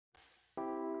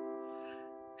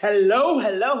Hello,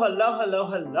 and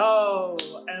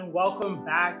welcome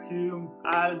back to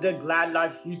the Glad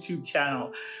Life YouTube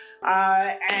channel.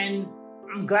 And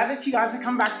I'm glad that you guys have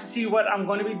come back to see what I'm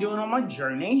going to be doing on my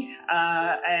journey.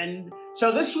 And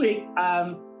so this week,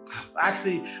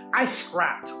 actually, I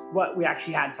scrapped what we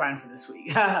actually had planned for this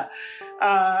week. I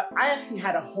actually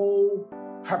had a whole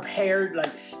prepared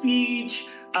speech.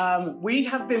 We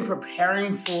have been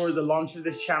preparing for the launch of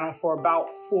this channel for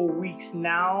about 4 weeks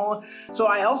now. So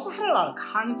I also had a lot of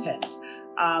content.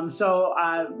 I was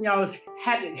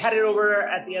headed over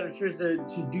at the editors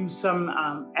to do some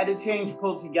editing, to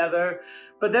pull together.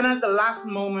 But then at the last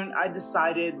moment, I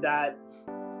decided that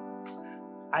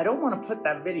I don't want to put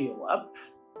that video up.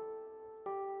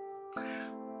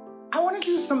 I want to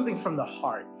do something from the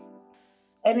heart.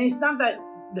 And it's not that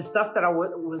the stuff that I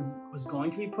was going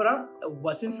to be put up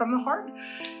wasn't from the heart.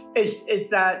 It's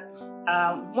that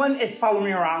one, it's follow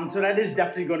me around, so that is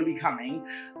definitely going to be coming.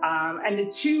 And the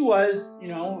two was,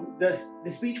 the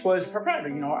speech was prepared.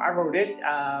 I wrote it,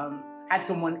 had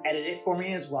someone edit it for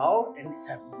me as well, and it's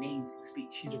an amazing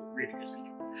speech. She's a really good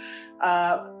speaker.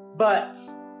 But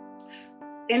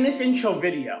in this intro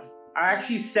video, I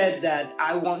actually said that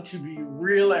I want to be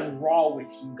real and raw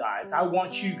with you guys. I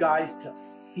want you guys to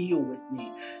feel with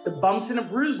me. The bumps and the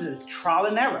bruises, trial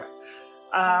and error.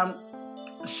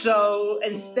 So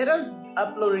instead of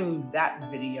uploading that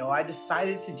video, I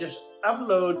decided to just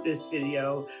upload this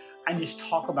video and just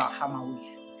talk about how my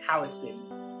week, how it's been.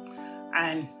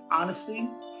 And honestly,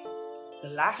 the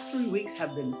last 3 weeks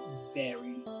have been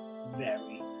very,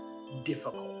 very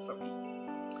difficult for me.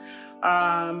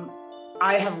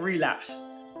 I have relapsed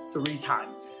 3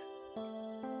 times.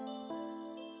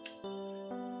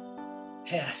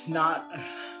 Yeah, it's not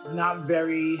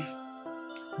very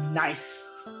nice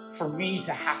for me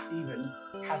to have to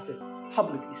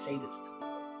publicly say this to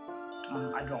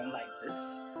people. I don't like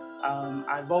this.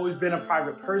 I've always been a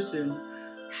private person.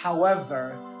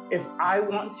 However, if I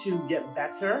want to get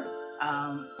better,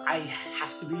 I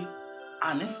have to be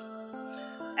honest.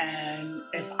 And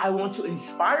if I want to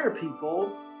inspire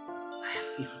people, I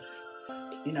have to be honest.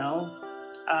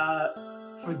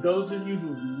 For those of you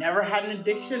who've never had an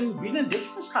addiction, being an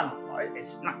addiction is kind of hard.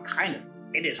 It's not kind of,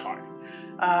 it is hard.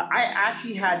 I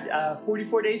actually had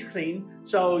 44 days clean.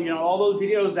 So, all those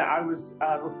videos that I was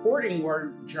recording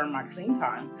were during my clean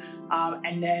time.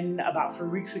 And then about 3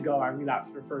 weeks ago, I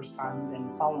relapsed for the first time. And then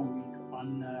the following week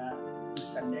on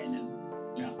Sunday, and then,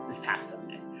 this past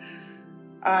Sunday.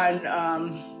 And,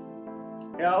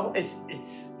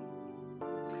 it's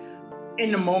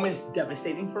in the moment, it's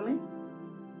devastating for me.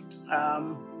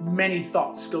 Many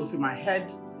thoughts go through my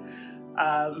head.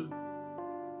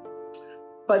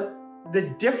 But the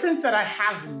difference that I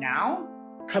have now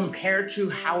compared to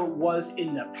how it was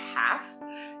in the past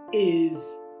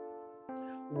is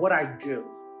what I do.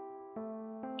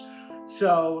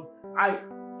 So I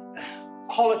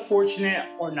call it fortunate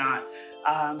or not.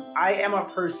 I am a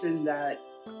person that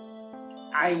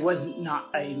I was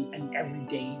not an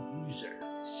everyday user.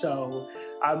 So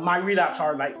my relapse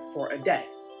are for a day.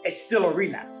 It's still a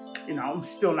relapse. I'm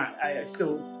still not, it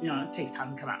takes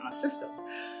time to come out of my system.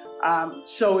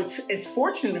 So it's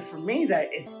fortunate for me that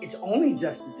it's only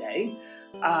just a day,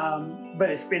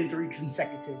 but it's been 3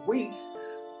 consecutive weeks.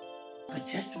 But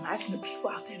just imagine the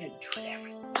people out there that do it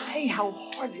every day, how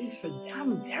hard it is for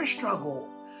them, their struggle.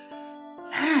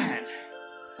 Man.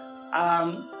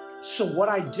 So what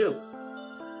I do,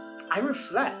 I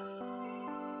reflect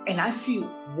and I see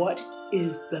what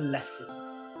is the lesson.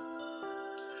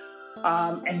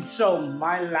 And so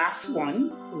my last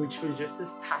one, which was just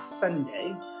this past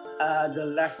Sunday, the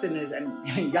lesson is, and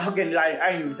y'all get it, I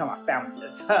ain't even talking about family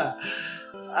this.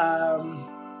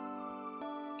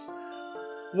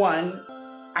 One,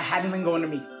 I hadn't been going to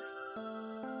meetings.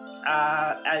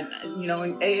 And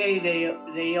in AA,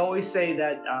 they always say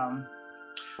that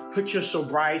put your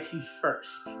sobriety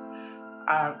first.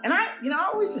 And I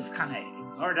always just kind of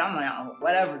ignored it. I'm like, oh,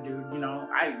 whatever, dude.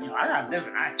 I gotta live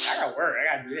it. I gotta work. I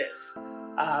gotta do this.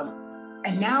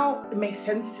 And now it makes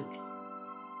sense to me.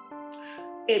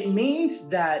 It means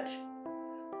that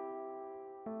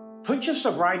put your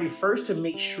sobriety first to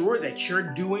make sure that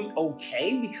you're doing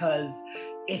okay. Because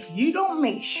if you don't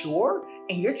make sure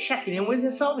and you're checking in with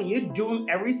yourself and you're doing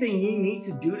everything you need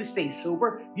to do to stay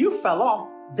sober, you fell off,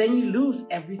 then you lose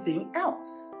everything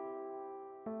else.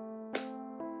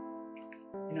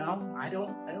 I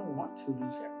don't want to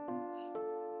lose everything else.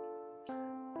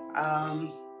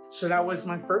 So that was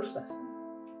my first lesson.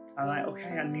 I'm like,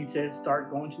 okay, I need to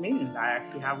start going to meetings. I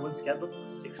actually have one scheduled for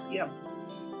 6 p.m.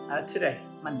 Today,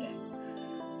 Monday.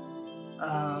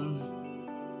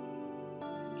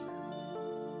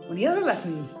 one of the other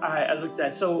lessons I looked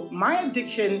at, so my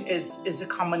addiction is a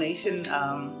combination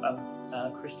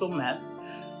of crystal meth,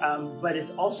 but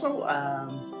it's also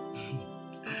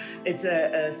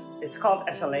it's called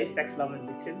SLA, sex, love,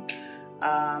 addiction.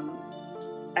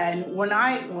 And when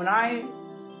I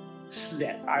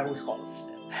slip, I always call it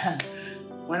slip.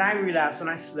 When I relapse, when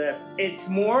I slip, it's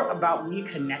more about me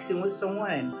connecting with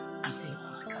someone, and I'm thinking,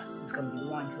 oh my God, is this gonna be the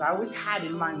one? Because I always had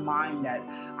in my mind that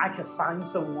I could find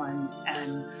someone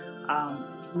and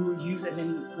we would use it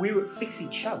and we would fix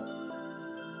each other.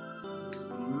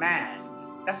 Man,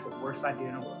 that's the worst idea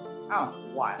in the world. I don't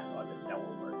know why I thought that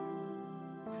would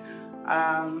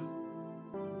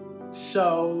work.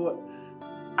 So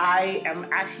I am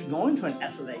actually going to an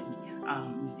SLA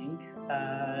meeting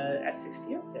at 6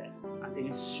 p.m. today. I think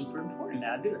it's super important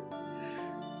that I do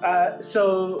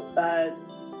it.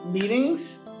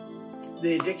 Meetings,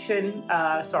 the addiction,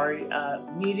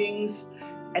 meetings,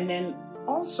 and then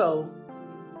also,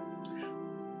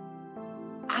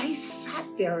 I sat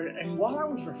there and while I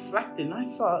was reflecting, I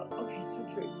thought, okay,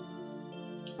 Cedric,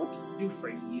 what do you do for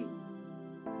you?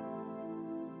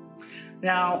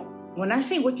 Now, when I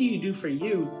say what do you do for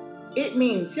you, it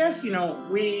means, yes, we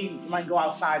might go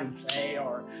outside and play,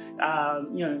 or,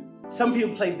 some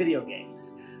people play video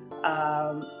games.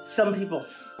 Some people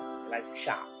like to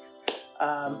shop.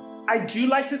 I do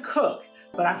like to cook,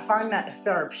 but I find that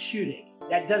therapeutic.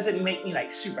 That doesn't make me like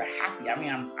super happy. I mean,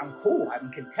 I'm cool,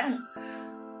 I'm content.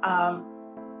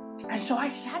 And so I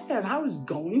sat there and I was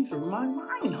going through my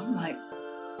mind. I'm like,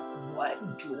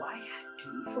 what do I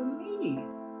do for me?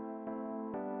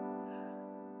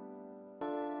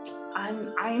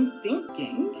 I'm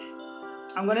thinking,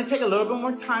 I'm gonna take a little bit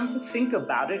more time to think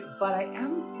about it, but I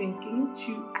am thinking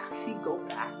to actually go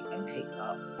back and take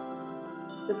up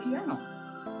the piano.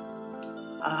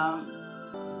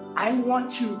 I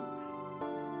want to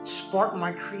spark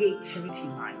my creativity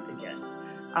mind again.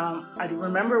 I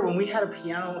remember when we had a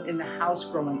piano in the house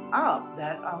growing up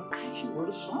that I actually wrote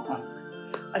a song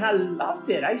and I loved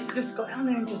it. I used to just go down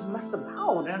there and just mess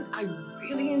about and I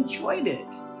really enjoyed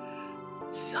it.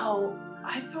 So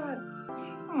I thought,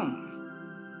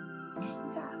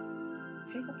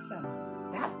 take a piano.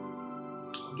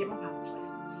 I'll get my pilot's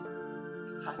license.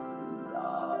 So I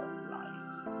love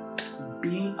flying.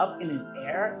 Being up in an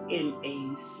air in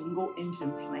a single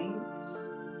engine plane is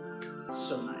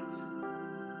so nice.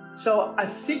 So I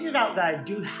figured out that I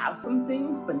do have some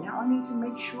things, but now I need to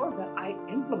make sure that I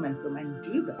implement them and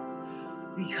do them.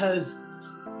 Because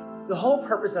the whole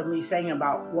purpose of me saying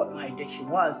about what my addiction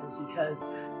was is because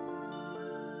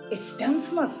it stems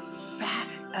from a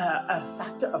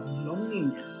factor of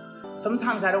loneliness.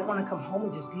 Sometimes I don't want to come home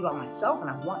and just be by myself, and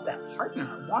I want that partner.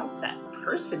 I want that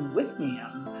person with me.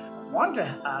 I want to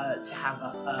have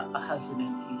a husband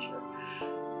in the future.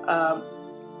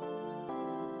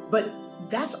 But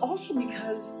that's also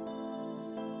because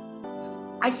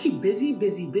I keep busy,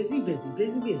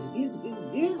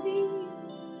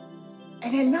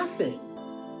 and then nothing.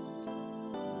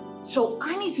 So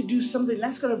I need to do something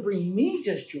that's going to bring me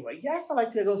just joy. Yes, I like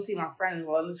to go see my friend.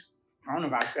 Well, in this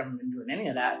coronavirus, I haven't been doing any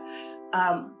of that.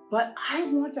 But I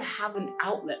want to have an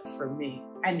outlet for me.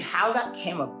 And how that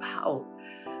came about,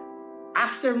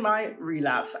 after my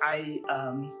relapse,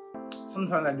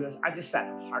 sometimes I do this, I just sat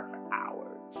in the park for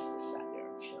hours, just sat there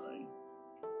chilling.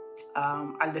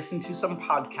 I listened to some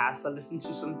podcasts. I listened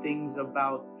to some things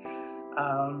about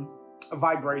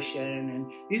vibration,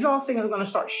 and these are all things I'm going to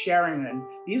start sharing, and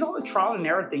these are the trial and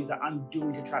error things that I'm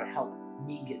doing to try to help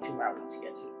me get to where I want to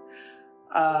get to.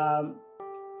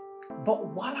 But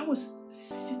while I was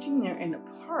sitting there in the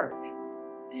park,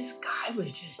 this guy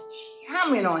was just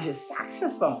jamming on his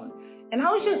saxophone, and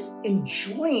I was just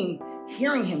enjoying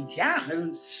hearing him jam. It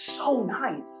was so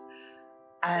nice.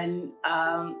 And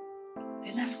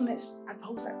then that's when I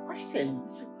posed that question.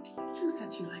 It's like, what do you do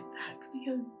that you like that?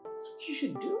 Because that's what you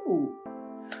should do.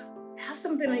 Have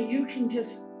something that you can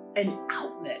just, an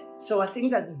outlet. So I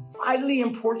think that's vitally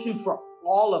important for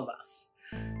all of us.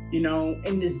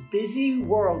 In this busy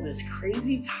world, this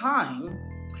crazy time,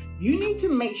 you need to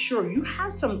make sure you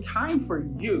have some time for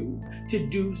you to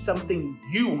do something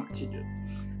you want to do.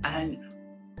 And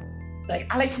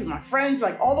I like to be with my friends,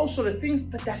 all those sort of things,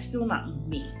 but that's still not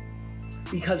me.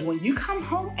 Because when you come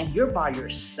home and you're by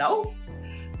yourself,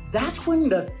 that's when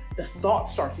the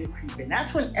thoughts start to creep in.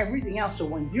 That's when everything else. So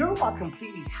when you are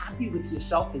completely happy with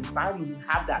yourself inside and you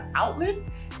have that outlet,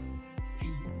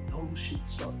 then those should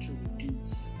start to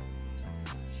reduce.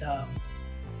 So,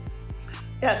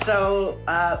 yeah, so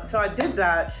I did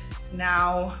that.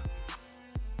 Now,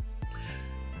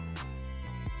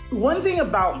 one thing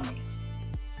about me,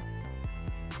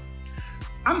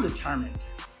 I'm determined.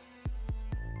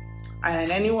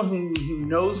 And anyone who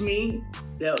knows me,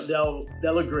 they'll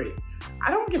agree.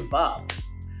 I don't give up.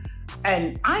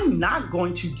 And I'm not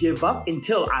going to give up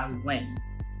until I win.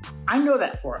 I know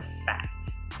that for a fact.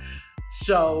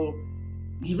 So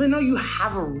even though you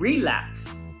have a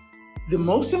relapse, the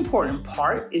most important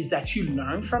part is that you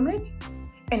learn from it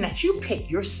and that you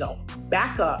pick yourself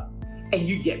back up and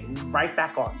you get right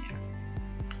back on there.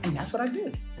 And that's what I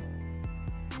did.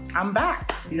 I'm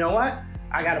back. You know what?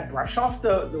 I got to brush off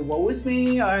the woe is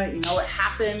me. It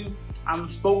happened.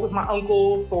 Spoke with my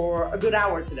uncle for a good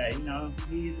hour today.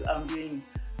 He's being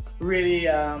really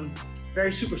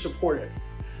very super supportive.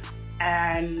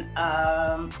 And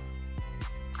I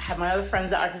have my other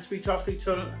friends that I can speak to. I'll speak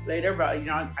to them later, but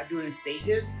I do it in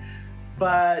stages.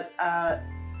 But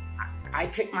I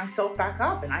pick myself back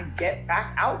up and I get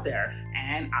back out there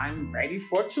and I'm ready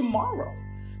for tomorrow.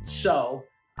 So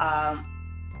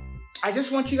I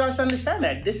just want you guys to understand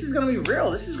that this is going to be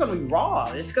real. This is going to be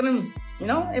raw. It's going to,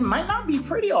 it might not be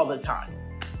pretty all the time.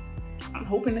 I'm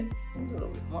hoping it's a little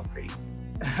bit more pretty.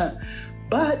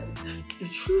 But the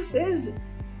truth is,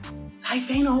 life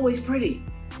ain't always pretty.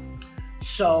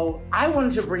 So I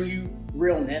wanted to bring you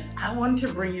realness. I wanted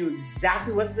to bring you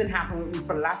exactly what's been happening with me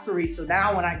for the last 3 weeks. So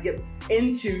now when I get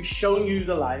into showing you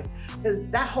the life,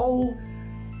 that whole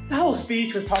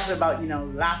speech was talking about,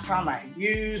 last time I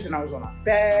used and I was on my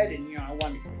bed and, I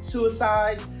wanted to commit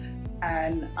suicide.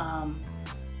 And I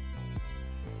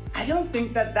don't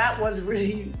think that was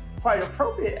really quite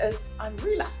appropriate if I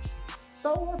relapsed.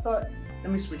 So I thought,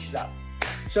 let me switch it up.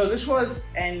 So this was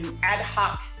an ad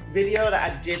hoc video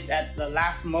that I did at the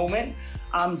last moment,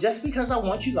 just because I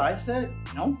want you guys to,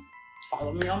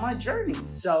 follow me on my journey.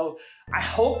 So I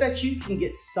hope that you can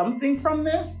get something from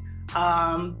this.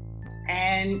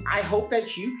 And I hope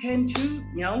that you can too,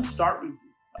 start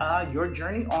your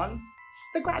journey on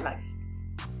the Glad Life.